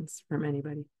questions from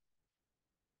anybody?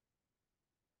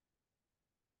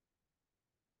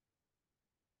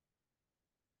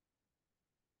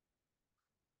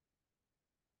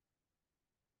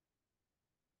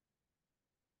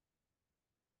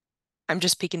 I'm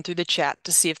just peeking through the chat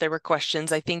to see if there were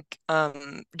questions. I think,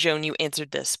 Joan, you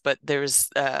answered this, but there's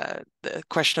the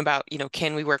question about,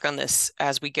 can we work on this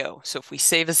as we go? So if we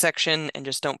save a section and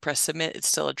just don't press submit, it's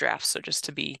still a draft. So just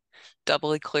to be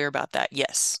doubly clear about that,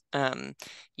 yes,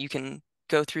 you can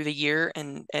go through the year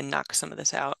and knock some of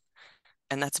this out.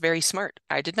 And that's very smart.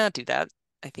 I did not do that.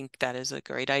 I think that is a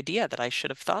great idea that I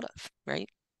should have thought of, right?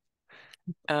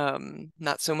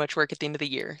 Not so much work at the end of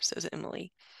the year, says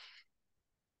Emily.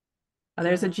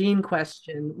 There's a Jean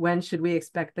question. When should we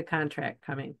expect the contract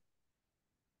coming?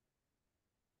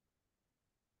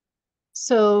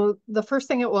 So the first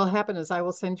thing that will happen is I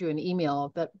will send you an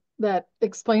email that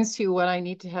explains to you what I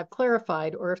need to have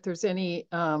clarified, or if there's any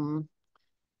unallowable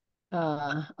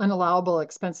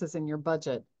expenses in your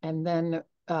budget. And then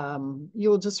you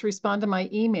will just respond to my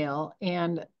email.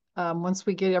 And once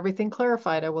we get everything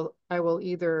clarified, I will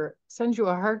either send you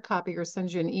a hard copy or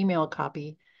send you an email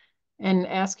copy and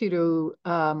ask you to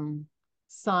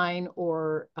sign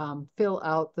or fill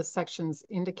out the sections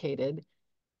indicated.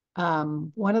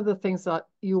 One of the things that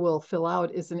you will fill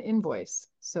out is an invoice.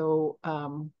 So,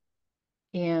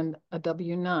 and a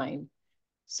W-9.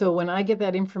 So when I get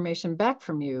that information back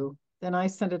from you, then I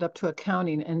send it up to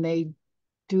accounting and they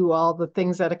do all the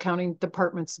things that accounting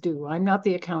departments do. I'm not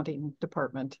the accounting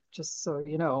department, just so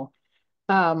you know.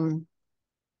 And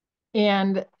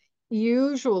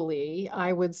usually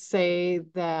I would say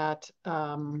that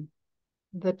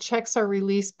the checks are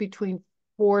released between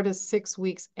 4 to 6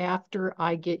 weeks after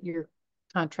I get your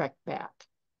contract back.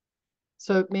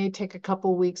 So it may take a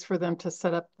couple weeks for them to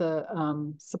set up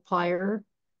the supplier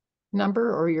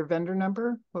number or your vendor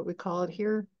number, what we call it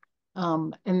here.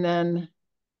 And then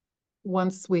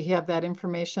once we have that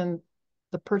information,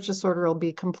 the purchase order will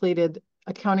be completed.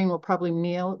 Accounting will probably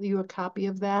mail you a copy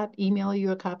of that, email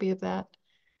you a copy of that.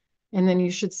 And then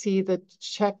you should see the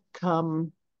check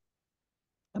come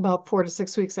about 4 to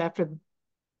 6 weeks after,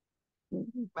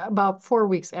 about 4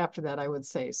 weeks after that, I would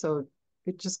say. So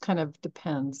it just kind of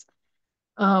depends.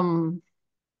 Oh,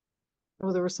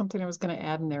 there was something I was going to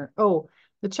add in there. Oh,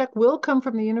 the check will come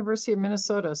from the University of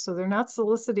Minnesota. So they're not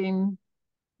soliciting,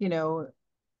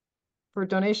 for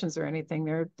donations or anything.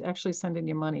 They're actually sending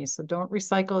you money. So don't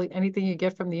recycle anything you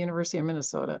get from the University of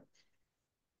Minnesota.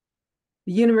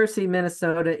 The University of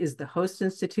Minnesota is the host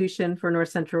institution for North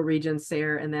Central Region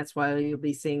SARE, and that's why you'll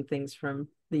be seeing things from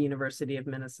the University of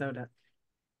Minnesota.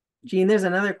 Jean, there's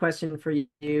another question for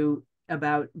you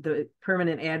about the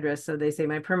permanent address. So they say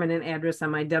my permanent address on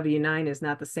my W-9 is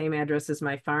not the same address as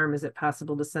my farm. Is it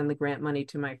possible to send the grant money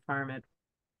to my farm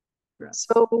address?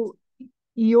 So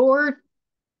your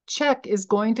check is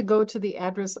going to go to the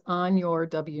address on your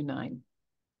W-9.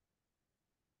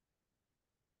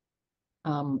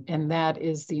 And that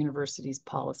is the university's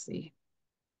policy.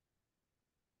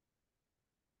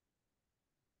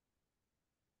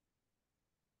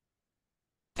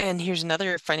 And here's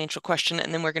another financial question,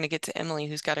 and then we're going to get to Emily,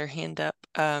 who's got her hand up.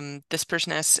 This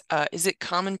person asks, is it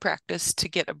common practice to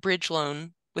get a bridge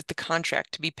loan with the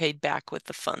contract to be paid back with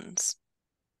the funds?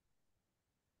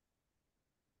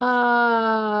 That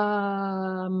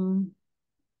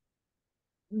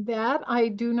I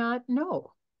do not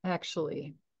know,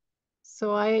 actually.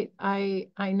 So I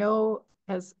know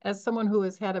as someone who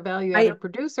has had a value-added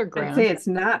producer I'd grant, say it's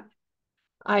not.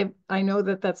 I know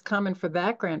that that's common for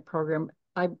that grant program.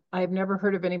 I've never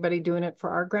heard of anybody doing it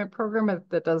for our grant program, but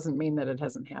that doesn't mean that it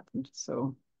hasn't happened.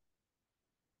 So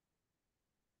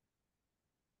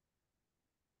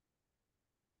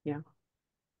Yeah.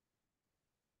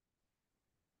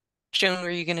 Joan, were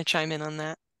you going to chime in on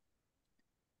that?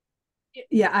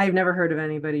 Yeah, I've never heard of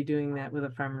anybody doing that with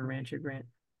a farmer rancher grant.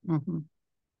 mm-hmm.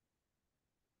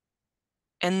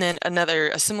 And then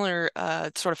a similar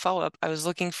sort of follow-up. I was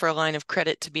looking for a line of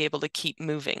credit to be able to keep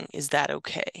moving. Is that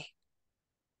okay?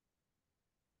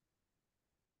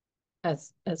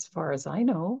 As far as I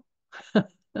know.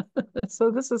 So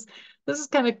this is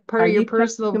kind of part Are of your you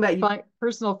talking about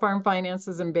personal farm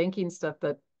finances and banking stuff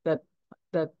that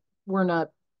we're not,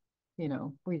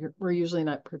 we're usually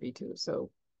not privy to. So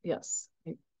yes.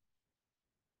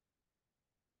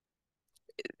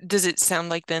 Does it sound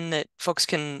like then that folks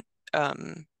can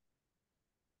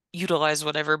utilize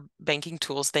whatever banking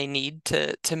tools they need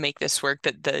to make this work,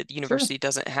 that the university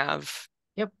doesn't have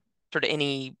Yep. sort of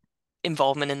any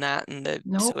involvement in that, and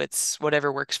so it's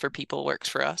whatever works for people works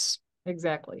for us?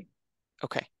 Exactly.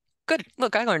 Okay, good.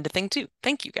 Look, I learned a thing too.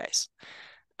 Thank you guys.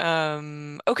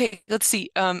 Okay, let's see.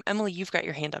 Emily, you've got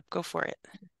your hand up. Go for it.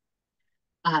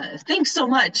 Thanks so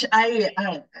much. I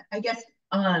guess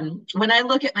when I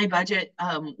look at my budget,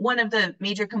 one of the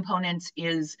major components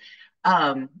is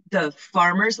the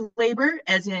farmer's labor,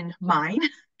 as in mine.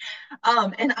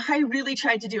 And I really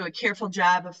tried to do a careful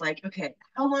job of like, okay,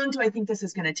 how long do I think this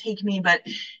is going to take me? But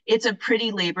it's a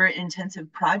pretty labor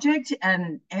intensive project,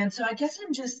 and so I guess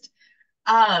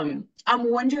I'm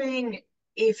wondering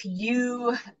if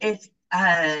you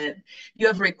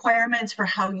have requirements for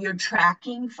how you're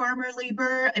tracking farmer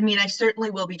labor. I mean, I certainly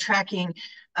will be tracking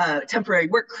temporary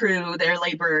work crew, their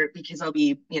labor, because I'll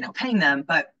be, paying them.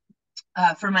 But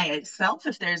for myself,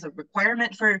 if there's a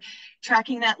requirement for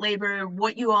tracking that labor,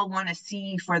 what you all want to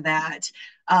see for that,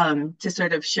 to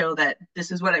sort of show that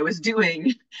this is what I was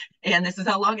doing and this is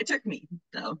how long it took me.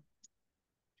 So.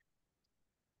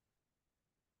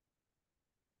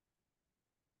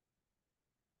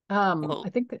 Well,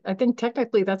 I think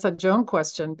technically that's a Joan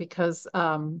question because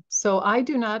so I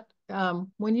do not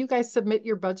when you guys submit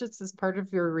your budgets as part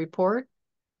of your report,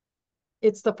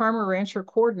 it's the farmer rancher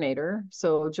coordinator,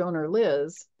 so Joan or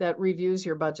Liz, that reviews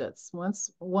your budgets.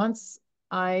 Once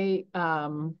I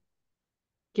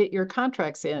get your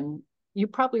contracts in, you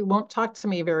probably won't talk to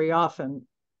me very often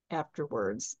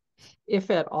afterwards,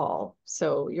 if at all.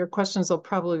 So your questions will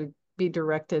probably be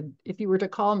directed. If you were to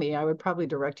call me, I would probably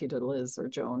direct you to Liz or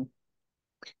Joan.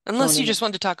 unless Joan you and just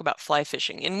want to talk about fly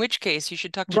fishing, in which case you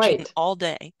should talk to Jean right. all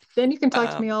day. Then you can talk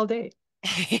to Um, me all day.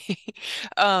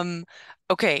 um,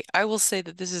 okay, I will say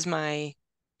that this is my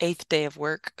eighth day of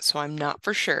work, so I'm not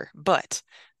for sure. But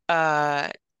uh,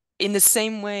 in the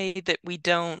same way that we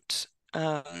don't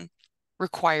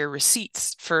require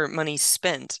receipts for money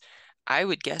spent, I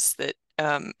would guess that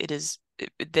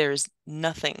there's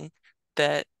nothing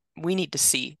that we need to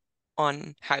see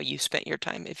on how you spent your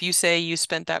time. If you say you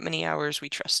spent that many hours, we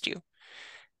trust you.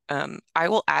 I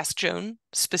will ask Joan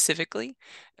specifically,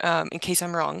 in case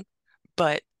I'm wrong,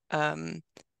 but um,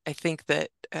 I think that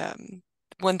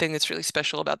one thing that's really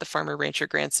special about the farmer rancher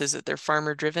grants is that they're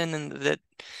farmer driven and that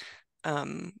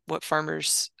what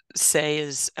farmers say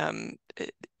is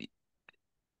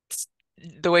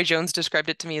the way Jones described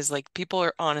it to me is like people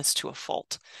are honest to a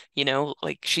fault.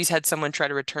 Like she's had someone try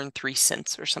to return 3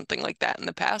 cents or something like that in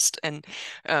the past. And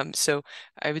so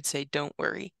I would say, don't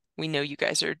worry. We know you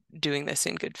guys are doing this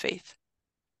in good faith.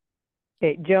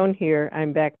 Okay, Joan here.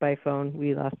 I'm back by phone.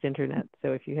 We lost internet.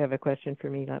 So if you have a question for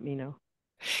me, let me know.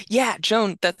 Yeah,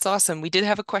 Joan, that's awesome. We did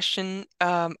have a question.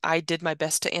 I did my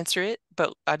best to answer it,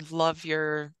 but I'd love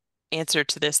your answer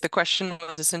to this. The question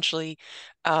was essentially,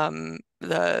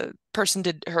 the person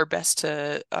did her best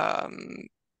to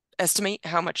estimate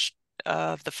how much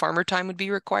of the farmer time would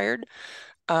be required.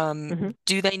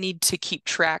 Do they need to keep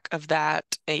track of that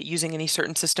using any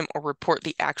certain system or report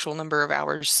the actual number of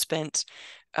hours spent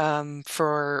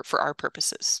for our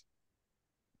purposes?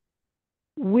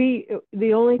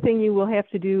 The only thing you will have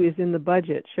to do is in the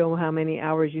budget, show how many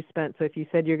hours you spent. So if you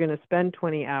said you're going to spend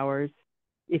 20 hours,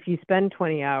 if you spend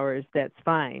 20 hours, that's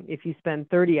fine. If you spend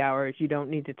 30 hours, you don't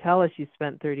need to tell us you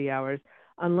spent 30 hours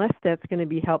unless that's going to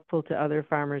be helpful to other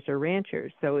farmers or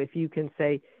ranchers. So if you can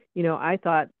say, I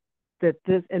thought that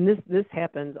this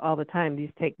happens all the time.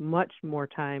 These take much more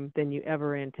time than you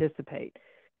ever anticipate.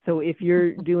 So if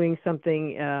you're doing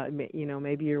something,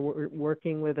 maybe you're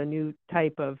working with a new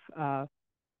type of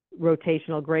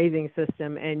rotational grazing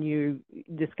system and you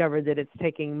discover that it's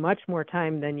taking much more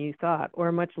time than you thought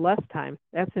or much less time,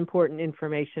 that's important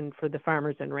information for the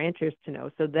farmers and ranchers to know.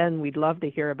 So then we'd love to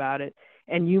hear about it.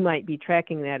 And you might be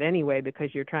tracking that anyway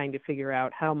because you're trying to figure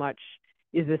out how much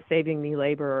is this saving me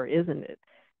labor or isn't it?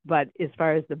 But as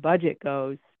far as the budget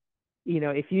goes,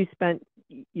 if you spent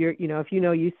if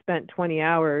you spent 20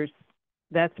 hours,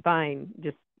 that's fine.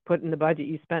 Just put in the budget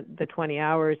you spent the 20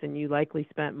 hours and you likely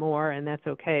spent more, and that's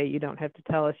okay. You don't have to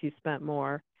tell us you spent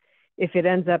more. If it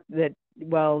ends up that,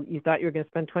 well, you thought you were going to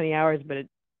spend 20 hours, but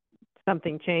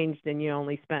something changed and you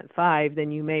only spent 5,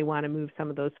 then you may want to move some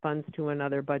of those funds to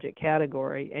another budget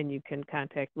category, and you can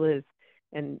contact Liz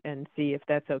and see if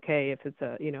that's okay. If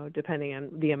it's depending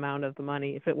on the amount of the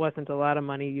money. If it wasn't a lot of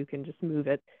money, you can just move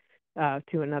it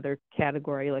to another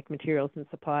category like materials and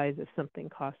supplies if something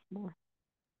costs more.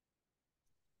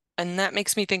 And that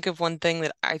makes me think of one thing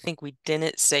that I think we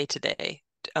didn't say today.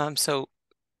 So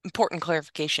important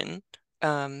clarification.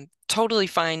 Totally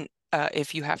fine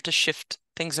if you have to shift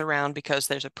things around because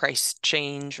there's a price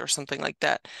change or something like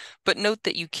that. But note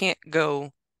that you can't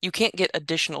get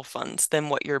additional funds than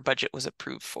what your budget was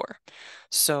approved for.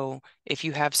 So if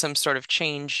you have some sort of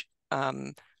change,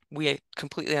 we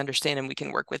completely understand and we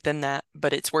can work within that,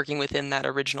 but it's working within that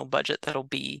original budget that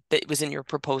was in your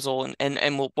proposal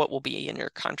and what will be in your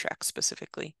contract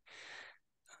specifically.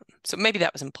 So maybe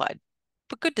that was implied,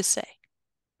 but good to say.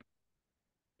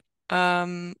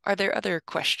 Are there other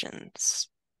questions?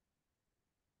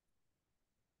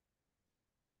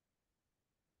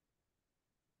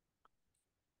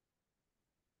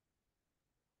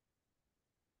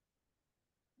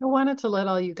 I wanted to let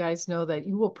all you guys know that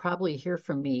you will probably hear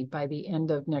from me by the end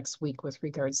of next week with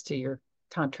regards to your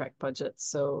contract budgets.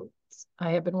 So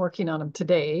I have been working on them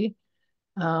today.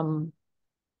 We're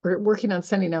working on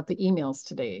sending out the emails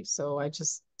today. So I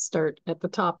just start at the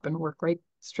top and work right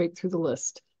straight through the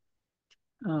list.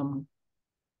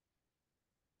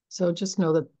 So just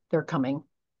know that they're coming.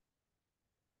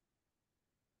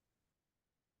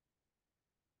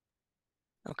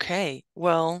 Okay,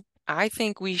 well, I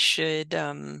think we should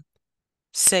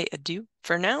say adieu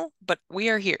for now, but we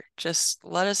are here. Just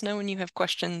let us know when you have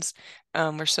questions.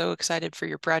 We're so excited for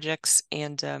your projects,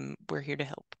 and we're here to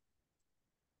help.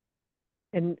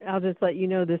 And I'll just let you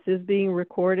know this is being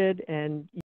recorded, and